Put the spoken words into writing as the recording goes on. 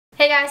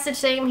Hey guys, so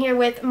today I'm here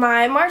with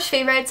my March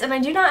favorites, and I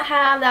do not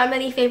have that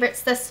many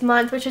favorites this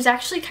month, which is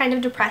actually kind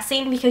of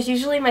depressing because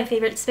usually my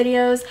favorites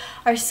videos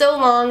are so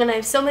long and I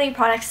have so many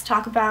products to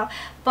talk about,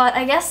 but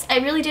I guess I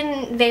really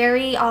didn't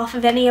vary off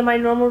of any of my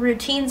normal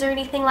routines or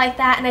anything like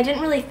that, and I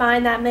didn't really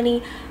find that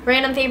many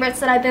random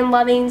favorites that I've been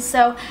loving.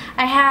 So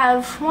I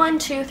have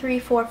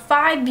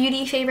 5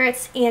 beauty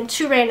favorites and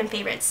 2 random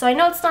favorites. So I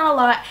know it's not a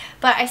lot,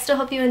 but I still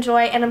hope you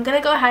enjoy, and I'm going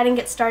to go ahead and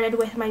get started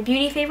with my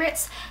beauty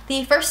favorites.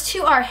 The first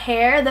 2 are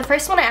hair. The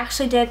first one I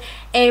actually did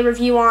a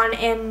review on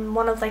in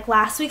one of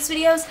last week's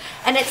videos,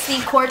 and it's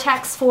the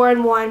Cortex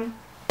 4-in-1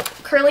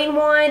 curling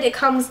wand. It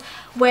comes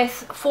with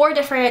 4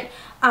 different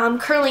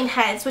curling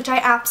heads, which I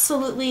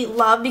absolutely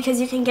love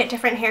because you can get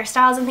different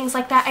hairstyles and things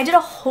like that. I did a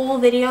whole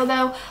video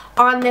though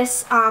on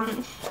this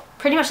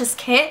pretty much this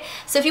kit,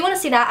 so if you want to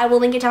see that, I will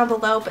link it down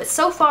below. But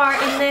so far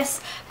in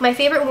this, my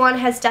favorite one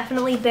has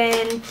definitely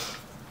been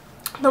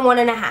the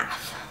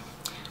 1.5.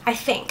 I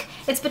think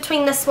it's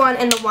between this one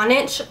and the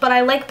 1-inch, but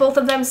I like both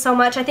of them so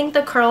much. I think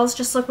the curls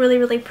just look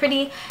really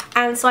pretty,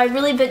 and so I've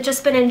really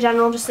just been in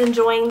general just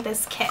enjoying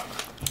this kit.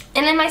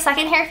 And then my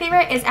second hair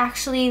favorite is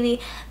actually the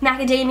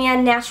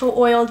Macadamia Natural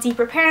Oil Deep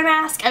Repair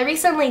Mask. I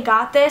recently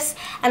got this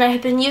and I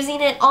have been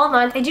using it all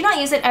month. I do not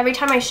use it every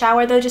time I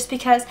shower though, just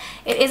because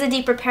it is a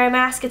deep repair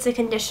mask. It's a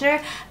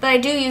conditioner, but I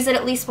do use it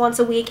at least once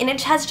a week, and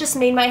it has just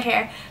made my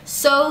hair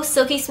so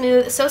silky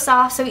smooth, so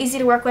soft, so easy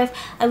to work with.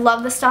 I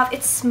love the stuff.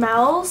 It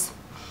smells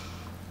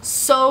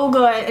so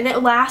good and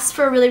it lasts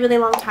for a really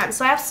long time,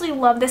 so I absolutely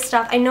love this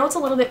stuff. I know it's a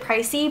little bit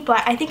pricey,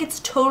 but I think it's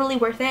totally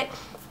worth it.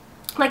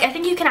 I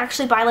think you can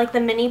actually buy the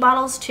mini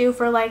bottles too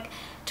for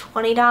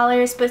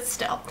 $20, but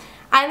still,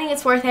 I think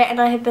it's worth it,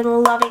 and I have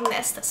been loving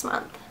this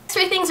month.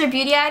 Next 3 things are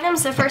beauty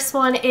items. The first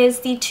one is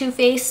the Too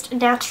Faced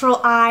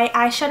Natural Eye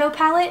eyeshadow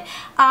palette.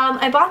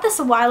 I bought this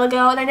a while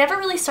ago and I never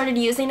really started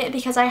using it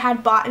because I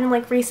had bought in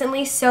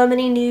recently so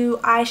many new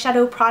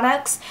eyeshadow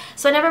products,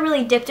 so I never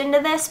really dipped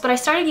into this, but I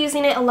started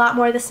using it a lot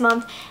more this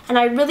month and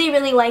I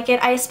really like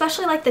it. I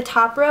especially like the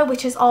top row,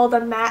 which is all the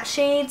matte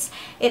shades.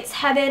 It's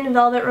Heaven,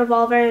 Velvet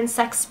Revolver, and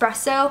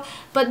Sexpresso,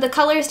 but the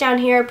colors down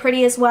here are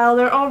pretty as well.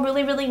 They're all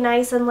really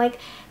nice, and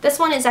this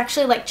one is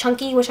actually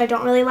chunky, which I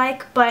don't really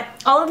like, but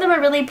all of them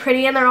are really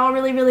pretty and they're all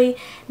really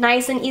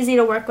nice and easy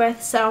to work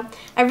with, so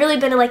I've really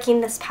been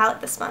liking this palette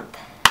this month.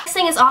 Next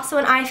thing is also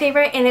an eye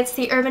favorite, and it's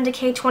the Urban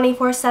Decay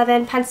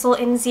 24/7 Pencil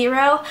in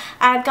Zero.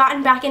 I've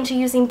gotten back into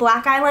using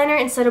black eyeliner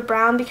instead of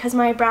brown because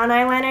my brown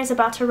eyeliner is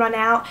about to run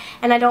out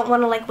and I don't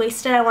want to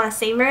waste it. I want to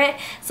savor it.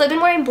 So I've been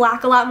wearing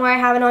black a lot more. I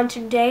have it on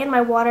today in my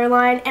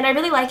waterline, and I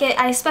really like it.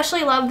 I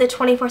especially love the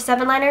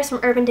 24/7 liners from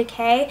Urban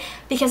Decay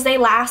because they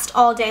last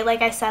all day.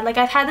 Like I said,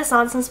 I've had this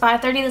on since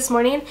 5:30 this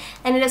morning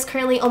and it is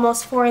currently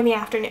almost 4 in the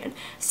afternoon.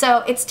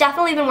 So it's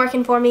definitely been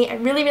working for me. I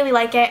really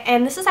like it,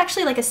 and this is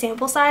actually a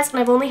sample size and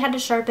I've only had to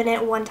sharpen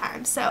it 1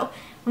 time, so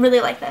really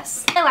like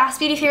this. My last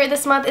beauty favorite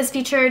this month is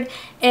featured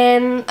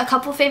in a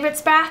couple favorites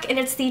back, and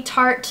it's the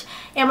Tarte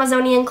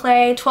Amazonian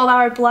Clay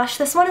 12-Hour Blush.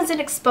 This one isn't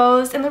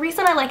exposed, and the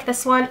reason I like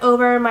this one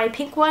over my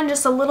pink one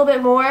just a little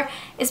bit more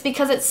is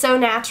because it's so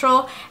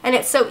natural and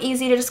it's so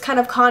easy to just kind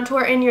of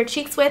contour in your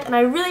cheeks with, and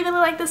I really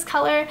like this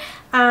color.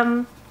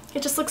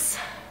 It just looks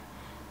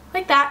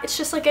like that. It's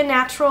just a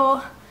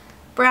natural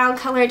brown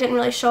color. It didn't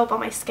really show up on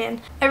my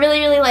skin. I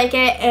really like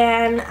it,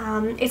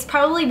 and it's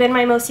probably been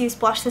my most used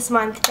blush this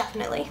month,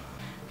 definitely.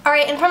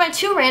 Alright, and for my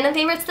 2 random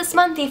favorites this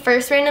month, the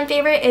first random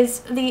favorite is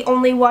the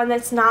only one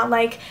that's not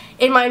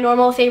in my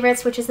normal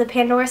favorites, which is the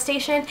Pandora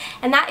station,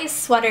 and that is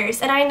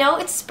sweaters. And I know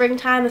it's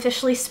springtime,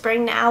 officially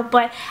spring now,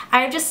 but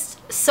I've just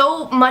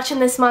so much in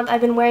this month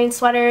I've been wearing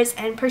sweaters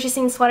and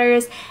purchasing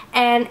sweaters,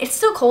 and it's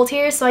still cold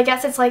here, so I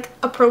guess it's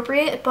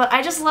appropriate, but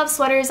I just love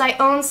sweaters. I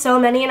own so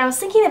many, and I was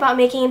thinking about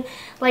making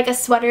a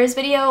sweaters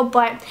video,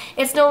 but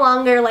it's no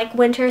longer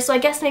winter, so I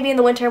guess maybe in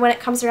the winter when it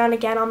comes around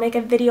again I'll make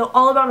a video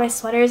all about my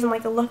sweaters and a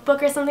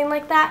lookbook or something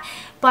like that.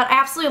 But I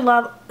absolutely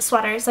love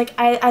sweaters.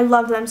 I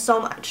love them so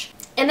much.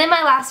 And then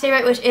my last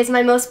favorite, which is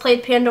my most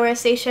played Pandora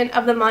station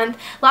of the month.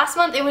 Last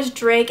month it was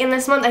Drake, and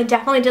this month I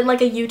definitely did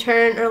a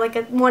U-turn or a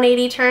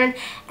 180 turn,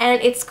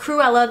 and it's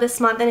KREWELLA this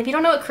month. And if you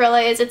don't know what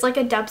KREWELLA is, it's a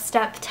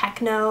dubstep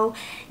techno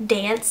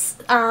dance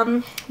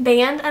band.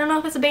 I don't know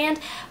if it's a band,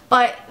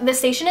 but the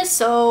station is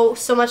so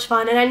much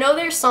fun, and I know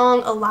their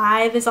song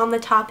Alive is on the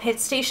top hit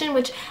station,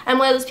 which I'm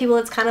one of those people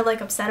that's kind of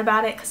upset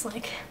about it because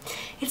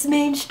it's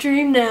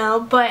mainstream now,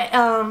 but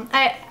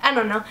I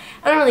don't know.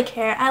 I don't really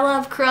care. I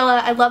love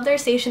KREWELLA. I love their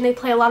station. They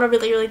play a lot of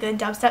really good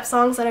dubstep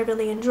songs that I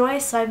really enjoy,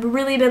 so I've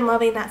really been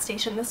loving that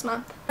station this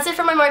month. That's it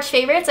for my March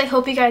favorites. I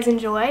hope you guys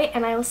enjoy,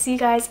 and I will see you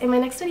guys in my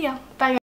next video. Bye, guys.